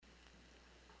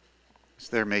As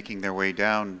they're making their way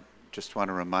down, just want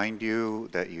to remind you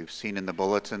that you've seen in the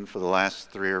bulletin for the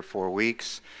last 3 or 4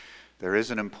 weeks, there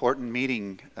is an important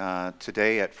meeting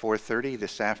today at 4:30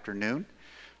 this afternoon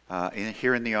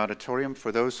here in the auditorium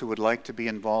for those who would like to be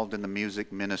involved in the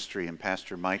music ministry, and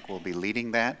Pastor Mike will be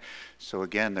leading that. So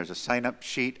again, there's a sign-up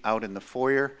sheet out in the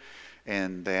foyer,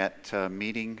 and that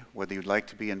meeting, whether you'd like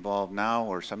to be involved now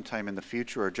or sometime in the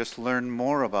future or just learn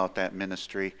more about that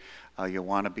ministry, you'll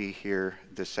want to be here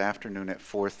this afternoon at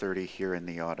 4:30 here in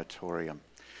the auditorium.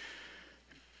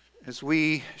 As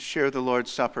we share the Lord's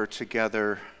Supper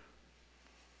together,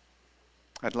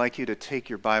 I'd like you to take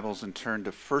your Bibles and turn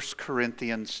to 1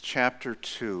 Corinthians chapter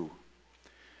 2.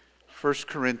 1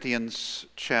 Corinthians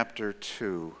chapter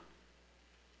 2.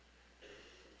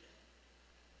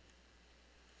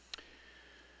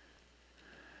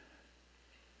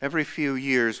 Every few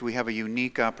years we have a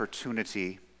unique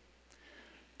opportunity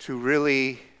to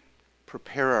really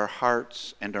prepare our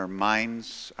hearts and our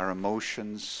minds, our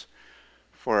emotions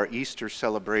for our Easter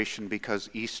celebration, because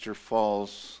Easter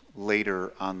falls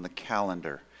later on the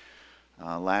calendar.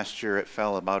 Last year it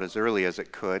fell about as early as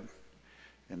it could,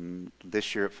 and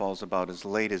this year it falls about as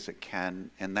late as it can,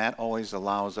 and that always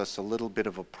allows us a little bit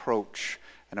of an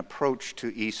approach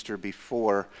to Easter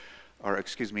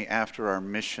after our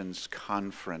missions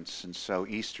conference. And so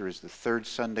Easter is the third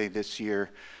Sunday this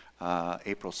year,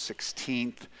 April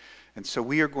 16th. And so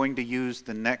we are going to use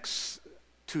the next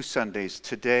 2 Sundays,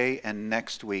 today and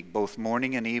next week, both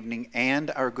morning and evening, and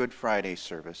our Good Friday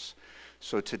service.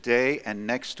 So today and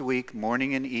next week,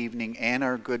 morning and evening, and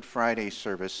our Good Friday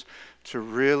service, to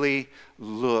really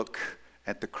look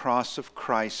at the cross of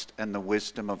Christ and the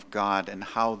wisdom of God and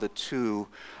how the two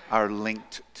are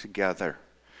linked together.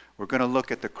 We're going to look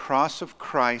at the cross of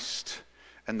Christ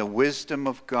and the wisdom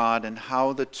of God and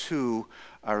how the two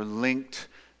are linked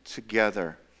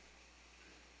together.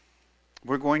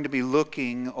 We're going to be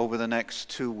looking over the next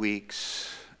 2 weeks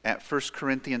at 1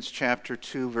 Corinthians chapter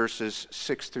 2, verses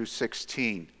 6 through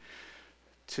 16.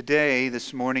 Today,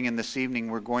 this morning and this evening,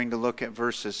 we're going to look at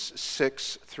verses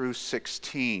 6 through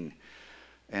 16.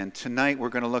 And tonight we're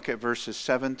going to look at verses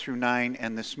 7 through 9,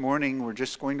 and this morning we're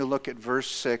just going to look at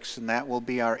verse 6, and that will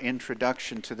be our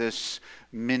introduction to this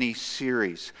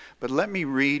mini-series. But let me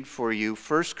read for you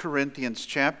 1 Corinthians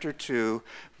chapter 2,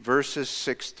 verses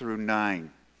 6 through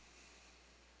 9.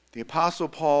 The Apostle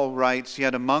Paul writes,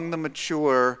 "Yet among the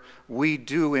mature we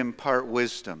do impart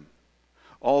wisdom,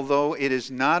 although it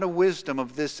is not a wisdom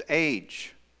of this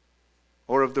age,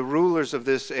 or of the rulers of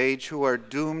this age who are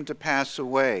doomed to pass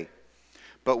away.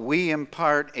 But we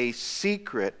impart a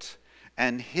secret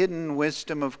and hidden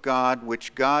wisdom of God,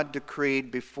 which God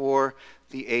decreed before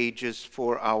the ages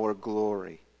for our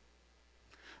glory.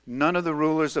 None of the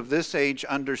rulers of this age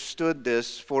understood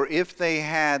this, for if they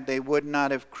had, they would not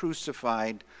have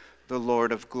crucified the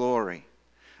Lord of glory.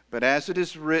 But as it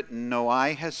is written, no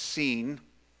eye has seen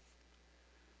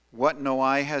what no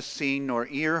eye has seen, nor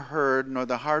ear heard, nor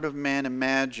the heart of man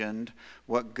imagined,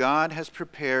 what God has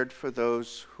prepared for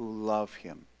those who love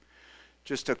him."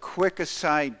 Just a quick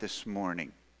aside this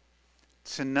morning.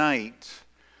 Tonight,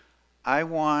 I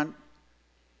want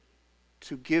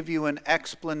to give you an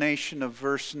explanation of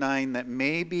verse 9 that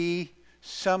maybe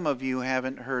some of you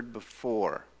haven't heard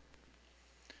before.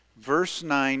 Verse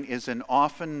 9 is an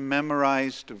often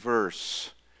memorized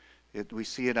verse. We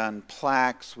see it on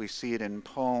plaques, we see it in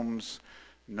poems.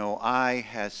 No eye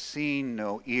has seen,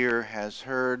 no ear has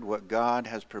heard what God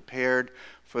has prepared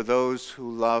for those who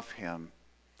love him.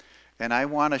 And I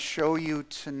want to show you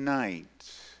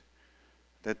tonight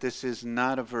that this is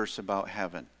not a verse about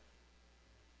heaven.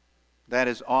 That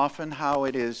is often how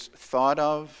it is thought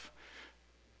of.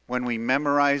 When we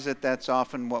memorize it, that's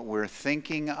often what we're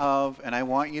thinking of. And I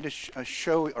want you to I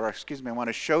want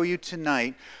to show you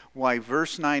tonight why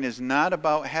verse 9 is not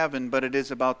about heaven, but it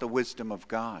is about the wisdom of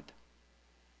God.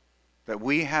 That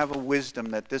we have a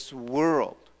wisdom that this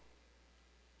world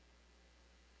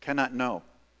cannot know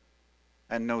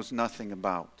and knows nothing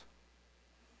about.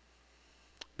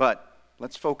 But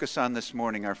let's focus on this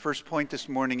morning. Our first point this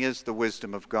morning is the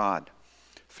wisdom of God.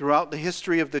 Throughout the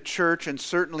history of the church, and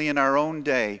certainly in our own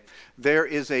day, there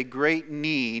is a great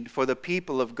need for the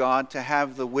people of God to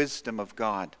have the wisdom of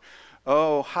God.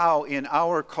 Oh, how in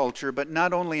our culture, but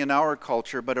not only in our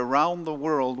culture, but around the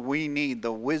world, we need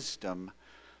the wisdom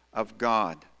of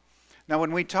God. Now,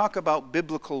 when we talk about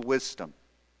biblical wisdom,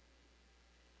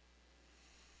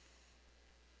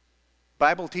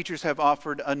 Bible teachers have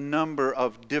offered a number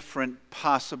of different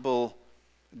possible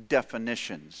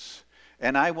definitions.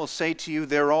 And I will say to you,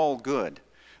 they're all good.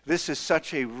 This is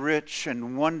such a rich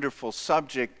and wonderful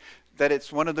subject that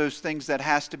it's one of those things that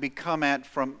has to be come at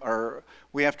from, or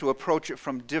we have to approach it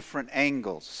from different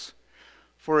angles.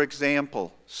 For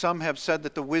example, some have said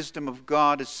that the wisdom of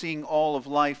God is seeing all of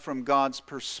life from God's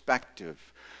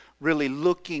perspective, really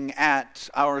looking at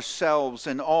ourselves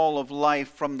and all of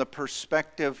life from the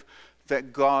perspective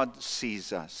that God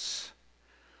sees us.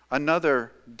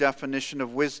 Another definition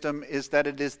of wisdom is that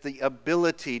it is the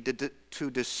ability to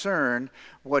discern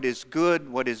what is good,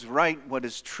 what is right, what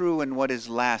is true, and what is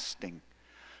lasting.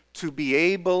 To be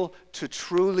able to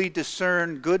truly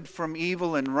discern good from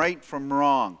evil and right from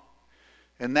wrong.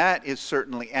 And that is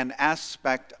certainly an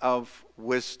aspect of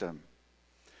wisdom.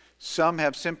 Some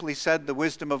have simply said the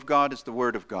wisdom of God is the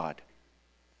Word of God.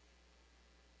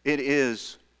 It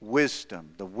is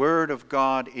wisdom. The Word of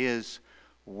God is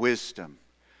wisdom.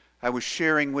 I was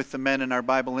sharing with the men in our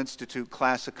Bible Institute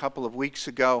class a couple of weeks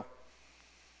ago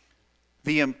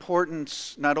the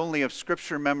importance not only of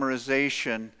Scripture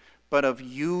memorization, but of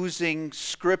using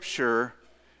Scripture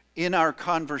in our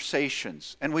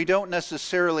conversations. And we don't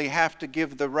necessarily have to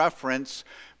give the reference,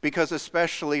 because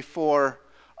especially for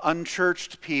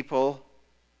unchurched people,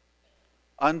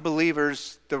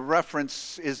 unbelievers, the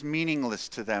reference is meaningless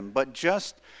to them. But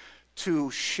just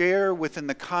to share within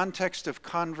the context of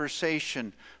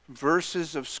conversation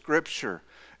verses of Scripture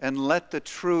and let the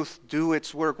truth do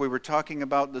its work. We were talking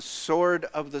about the sword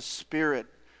of the Spirit,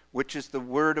 which is the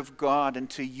Word of God, and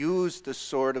to use the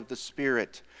sword of the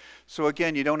Spirit. So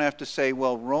again, you don't have to say,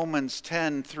 well, Romans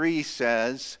 10:3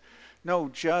 says, no,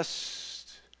 just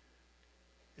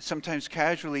sometimes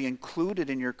casually include it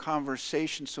in your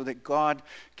conversation so that God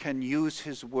can use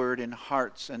His Word in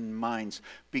hearts and minds,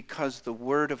 because the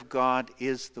Word of God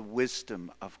is the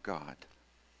wisdom of God.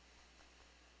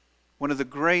 One of the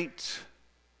great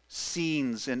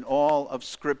scenes in all of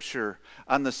Scripture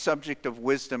on the subject of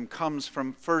wisdom comes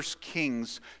from 1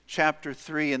 Kings chapter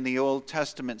 3 in the Old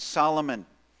Testament. Solomon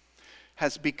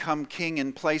has become king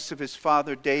in place of his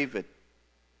father David.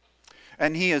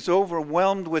 And he is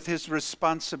overwhelmed with his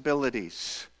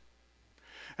responsibilities.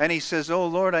 And he says, "Oh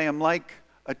Lord, I am like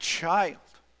a child.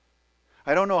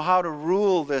 I don't know how to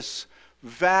rule this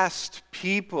vast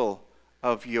people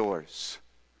of yours."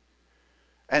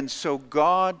 And so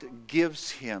God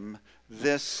gives him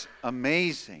this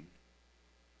amazing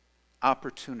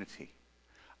opportunity.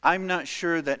 I'm not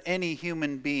sure that any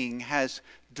human being has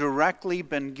directly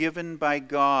been given by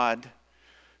God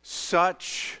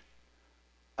such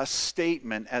a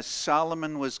statement as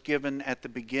Solomon was given at the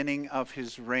beginning of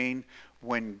his reign,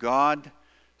 when God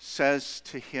says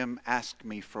to him, "Ask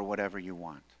me for whatever you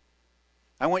want."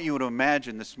 I want you to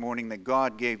imagine this morning that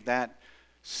God gave that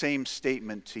same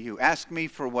statement to you. Ask me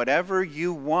for whatever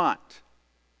you want.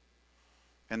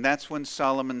 And that's when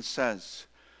Solomon says,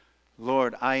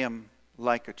 "Lord, I am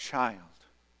like a child.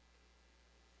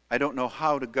 I don't know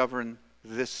how to govern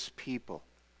this people."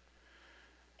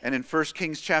 And in 1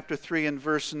 Kings chapter 3 and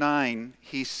verse 9,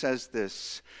 he says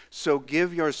this, "So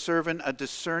give your servant a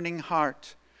discerning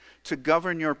heart to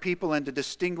govern your people and to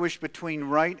distinguish between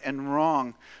right and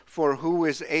wrong, for who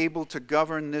is able to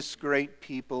govern this great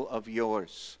people of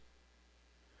yours?"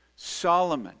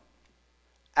 Solomon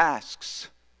asks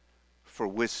for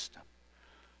wisdom.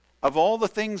 Of all the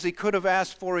things he could have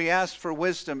asked for, he asked for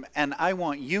wisdom. And I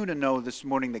want you to know this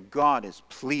morning that God is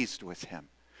pleased with him.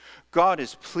 God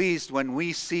is pleased when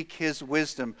we seek His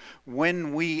wisdom,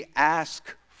 when we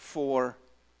ask for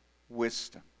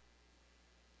wisdom.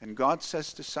 And God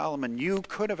says to Solomon, you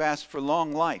could have asked for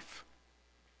long life.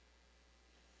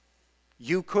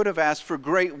 You could have asked for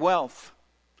great wealth.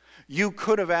 You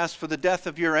could have asked for the death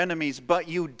of your enemies, but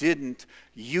you didn't.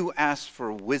 You asked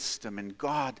for wisdom. And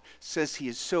God says He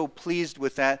is so pleased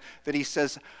with that He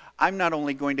says, I'm not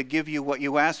only going to give you what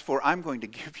you asked for, I'm going to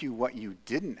give you what you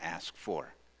didn't ask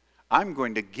for. I'm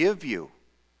going to give you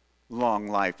long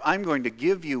life. I'm going to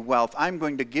give you wealth. I'm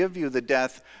going to give you the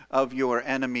death of your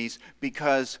enemies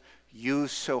because you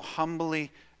so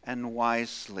humbly and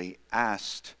wisely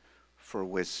asked for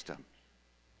wisdom.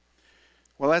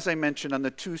 Well, as I mentioned on the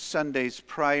 2 Sundays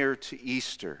prior to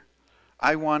Easter,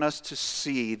 I want us to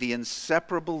see the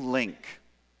inseparable link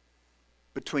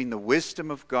between the wisdom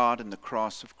of God and the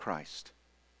cross of Christ.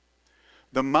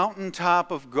 The mountaintop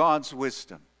of God's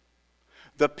wisdom,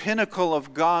 the pinnacle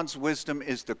of God's wisdom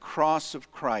is the cross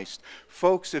of Christ.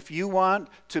 Folks, if you want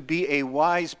to be a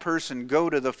wise person, go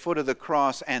to the foot of the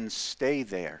cross and stay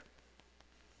there.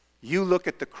 You look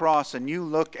at the cross and you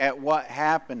look at what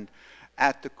happened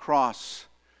at the cross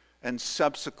and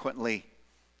subsequently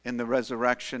in the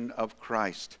resurrection of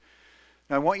Christ.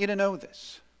 Now I want you to know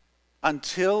this.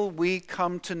 Until we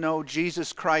come to know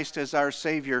Jesus Christ as our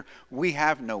Savior, we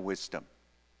have no wisdom.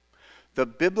 The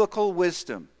biblical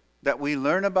wisdom that we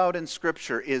learn about in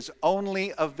Scripture is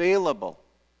only available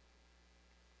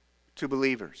to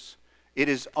believers. It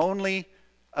is only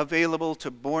available to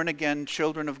born-again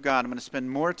children of God. I'm going to spend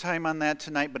more time on that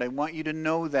tonight, but I want you to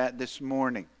know that this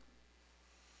morning.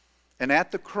 And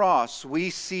at the cross, we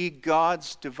see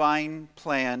God's divine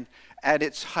plan at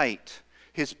its height.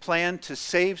 His plan to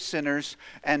save sinners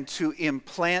and to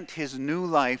implant His new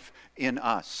life in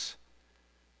us.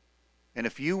 And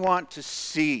if you want to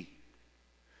see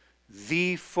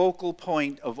the focal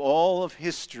point of all of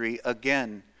history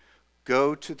again,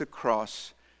 go to the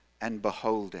cross and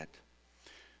behold it.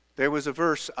 There was a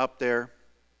verse up there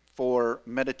for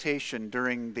meditation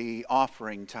during the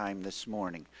offering time this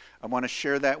morning. I want to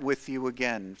share that with you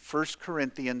again. 1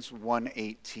 Corinthians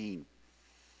 1:18.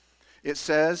 It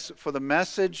says, "For the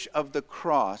message of the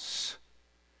cross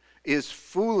is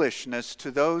foolishness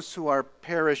to those who are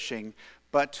perishing,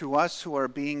 but to us who are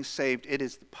being saved, it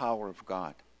is the power of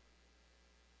God."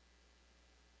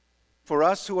 For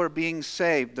us who are being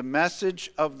saved, the message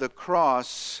of the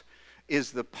cross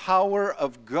is the power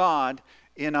of God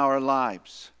in our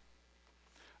lives.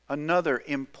 Another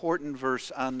important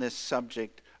verse on this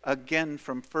subject, again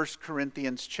from 1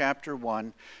 Corinthians chapter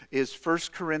 1, is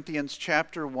 1 Corinthians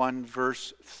chapter 1,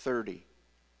 verse 30.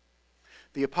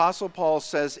 The Apostle Paul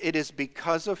says, "It is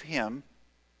because of Him,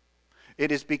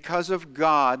 it is because of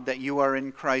God that you are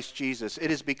in Christ Jesus.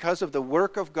 It is because of the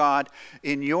work of God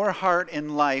in your heart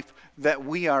and life that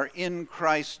we are in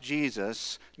Christ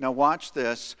Jesus." Now watch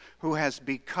this. "Who has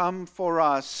become for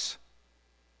us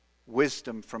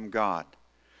wisdom from God.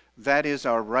 That is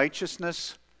our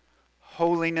righteousness,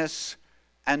 holiness,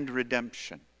 and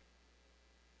redemption."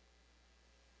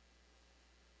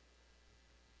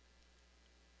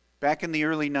 Back in the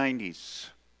early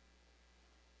 90s,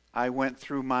 I went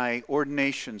through my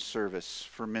ordination service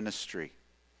for ministry.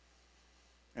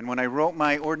 And when I wrote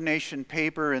my ordination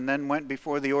paper and then went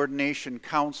before the ordination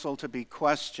council to be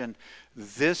questioned,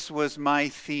 this was my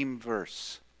theme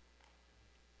verse.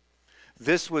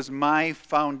 This was my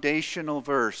foundational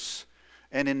verse,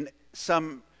 and in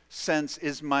some sense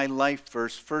is my life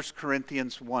verse, 1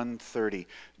 Corinthians 1:30.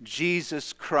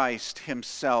 Jesus Christ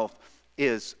Himself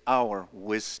is our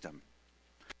wisdom.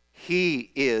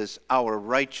 He is our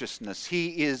righteousness.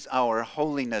 He is our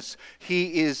holiness.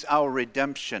 He is our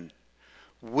redemption.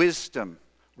 Wisdom,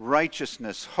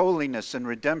 righteousness, holiness, and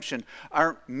redemption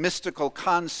aren't mystical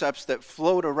concepts that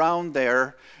float around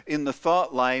there in the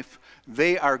thought life.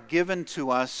 They are given to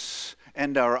us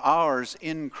and are ours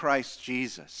in Christ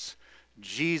Jesus.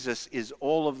 Jesus is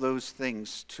all of those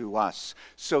things to us.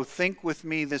 So think with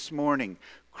me this morning.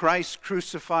 Christ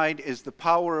crucified is the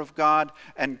power of God,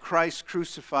 and Christ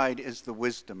crucified is the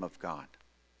wisdom of God.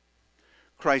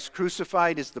 Christ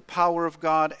crucified is the power of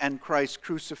God, and Christ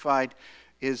crucified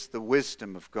is the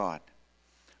wisdom of God.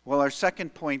 Well, our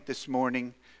second point this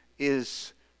morning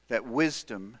is that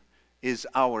wisdom is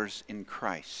ours in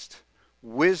Christ.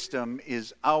 Wisdom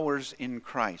is ours in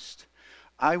Christ.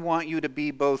 I want you to be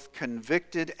both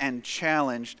convicted and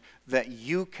challenged that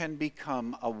you can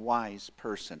become a wise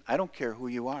person. I don't care who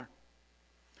you are.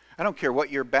 I don't care what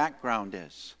your background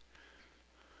is.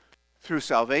 Through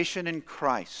salvation in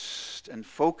Christ and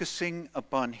focusing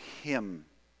upon Him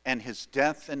and His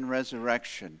death and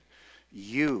resurrection,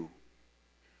 you,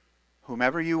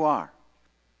 whomever you are,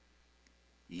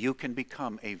 you can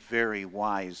become a very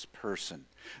wise person.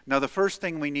 Now, the first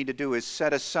thing we need to do is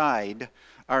set aside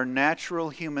our natural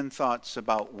human thoughts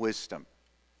about wisdom.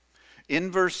 In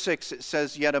verse 6 it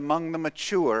says, "Yet among the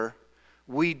mature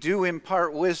we do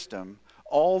impart wisdom,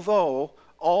 although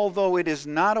it is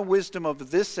not a wisdom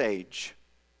of this age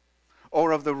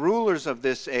or of the rulers of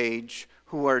this age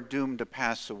who are doomed to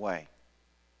pass away."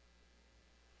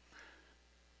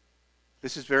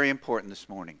 This is very important this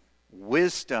morning.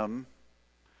 Wisdom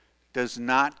does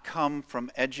not come from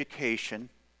education.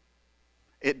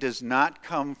 It does not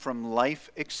come from life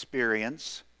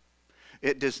experience.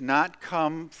 It does not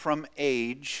come from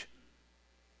age.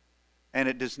 And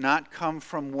it does not come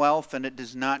from wealth, and it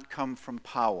does not come from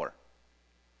power.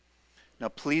 Now,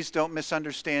 please don't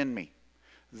misunderstand me.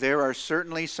 There are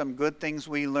certainly some good things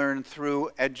we learn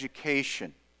through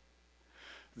education.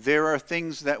 There are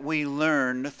things that we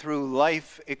learn through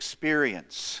life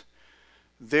experience.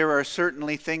 There are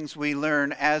certainly things we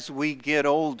learn as we get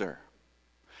older.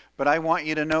 But I want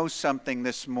you to know something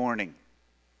this morning.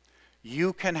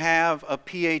 You can have a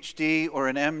PhD or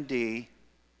an MD.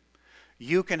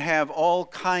 You can have all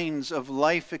kinds of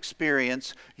life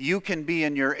experience. You can be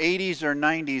in your 80s or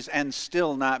 90s and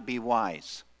still not be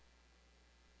wise.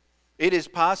 It is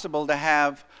possible to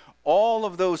have all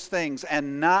of those things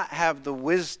and not have the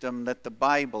wisdom that the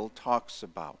Bible talks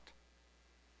about.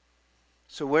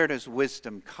 So where does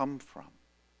wisdom come from?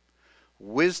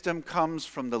 Wisdom comes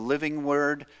from the living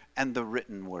word and the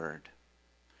written word.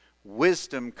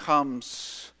 Wisdom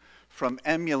comes from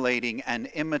emulating and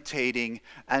imitating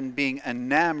and being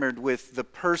enamored with the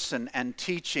person and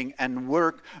teaching and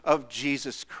work of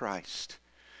Jesus Christ.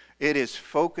 It is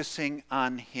focusing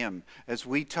on Him. As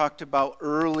we talked about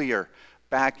earlier,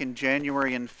 back in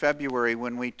January and February,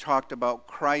 when we talked about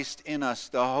Christ in us,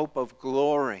 the hope of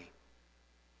glory.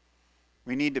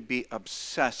 We need to be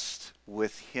obsessed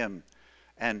with Him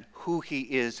and who He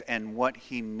is and what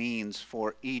He means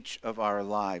for each of our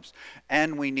lives.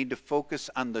 And we need to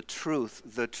focus on the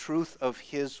truth of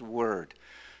His Word.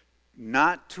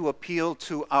 Not to appeal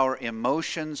to our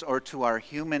emotions or to our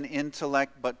human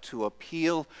intellect, but to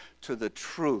appeal to the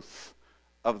truth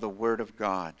of the Word of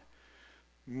God.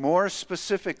 More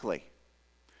specifically,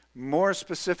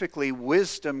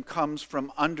 wisdom comes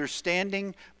from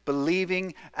understanding,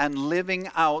 believing, and living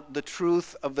out the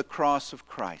truth of the cross of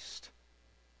Christ.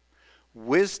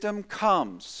 Wisdom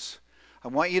comes, I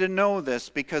want you to know this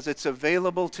because it's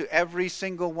available to every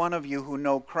single one of you who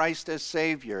know Christ as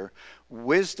Savior.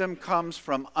 Wisdom comes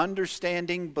from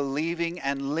understanding, believing,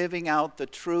 and living out the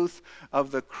truth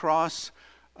of the cross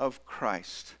of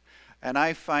Christ. And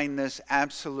I find this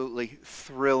absolutely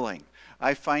thrilling.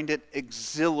 I find it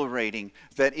exhilarating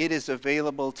that it is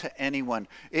available to anyone.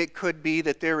 It could be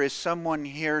that there is someone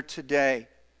here today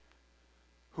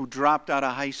who dropped out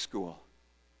of high school.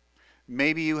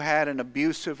 Maybe you had an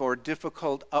abusive or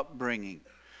difficult upbringing.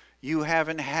 You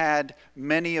haven't had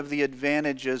many of the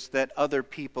advantages that other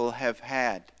people have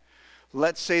had.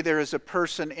 Let's say there is a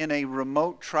person in a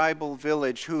remote tribal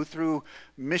village who through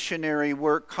missionary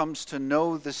work comes to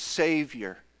know the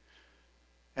Savior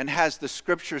and has the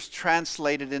Scriptures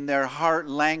translated in their heart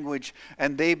language,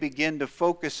 and they begin to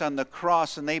focus on the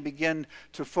cross and they begin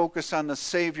to focus on the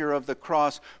Savior of the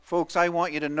cross. Folks, I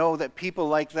want you to know that people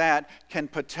like that can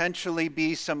potentially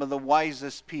be some of the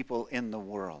wisest people in the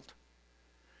world.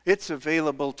 It's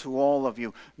available to all of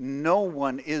you. No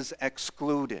one is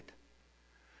excluded.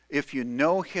 If you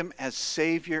know Him as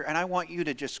Savior, and I want you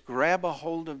to just grab a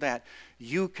hold of that,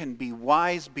 you can be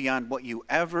wise beyond what you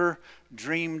ever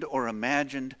dreamed or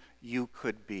imagined you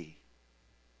could be.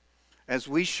 As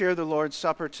we share the Lord's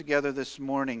Supper together this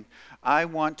morning, I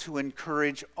want to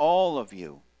encourage all of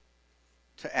you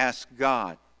to ask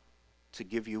God to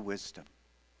give you wisdom.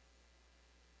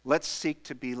 Let's seek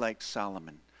to be like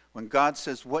Solomon. When God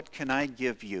says, "What can I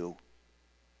give you?"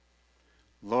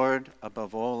 Lord,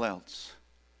 above all else,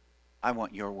 I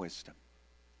want your wisdom.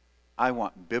 I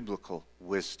want biblical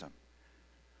wisdom.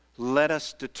 Let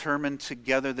us determine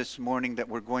together this morning that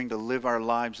we're going to live our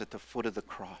lives at the foot of the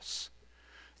cross,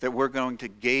 that we're going to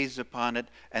gaze upon it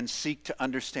and seek to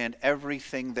understand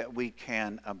everything that we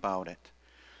can about it.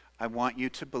 I want you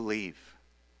to believe.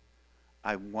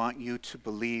 I want you to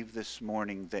believe this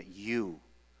morning that you,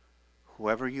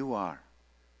 whoever you are,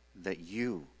 that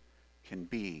you can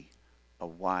be a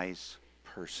wise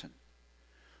person.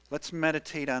 Let's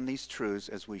meditate on these truths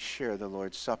as we share the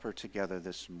Lord's Supper together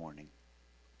this morning.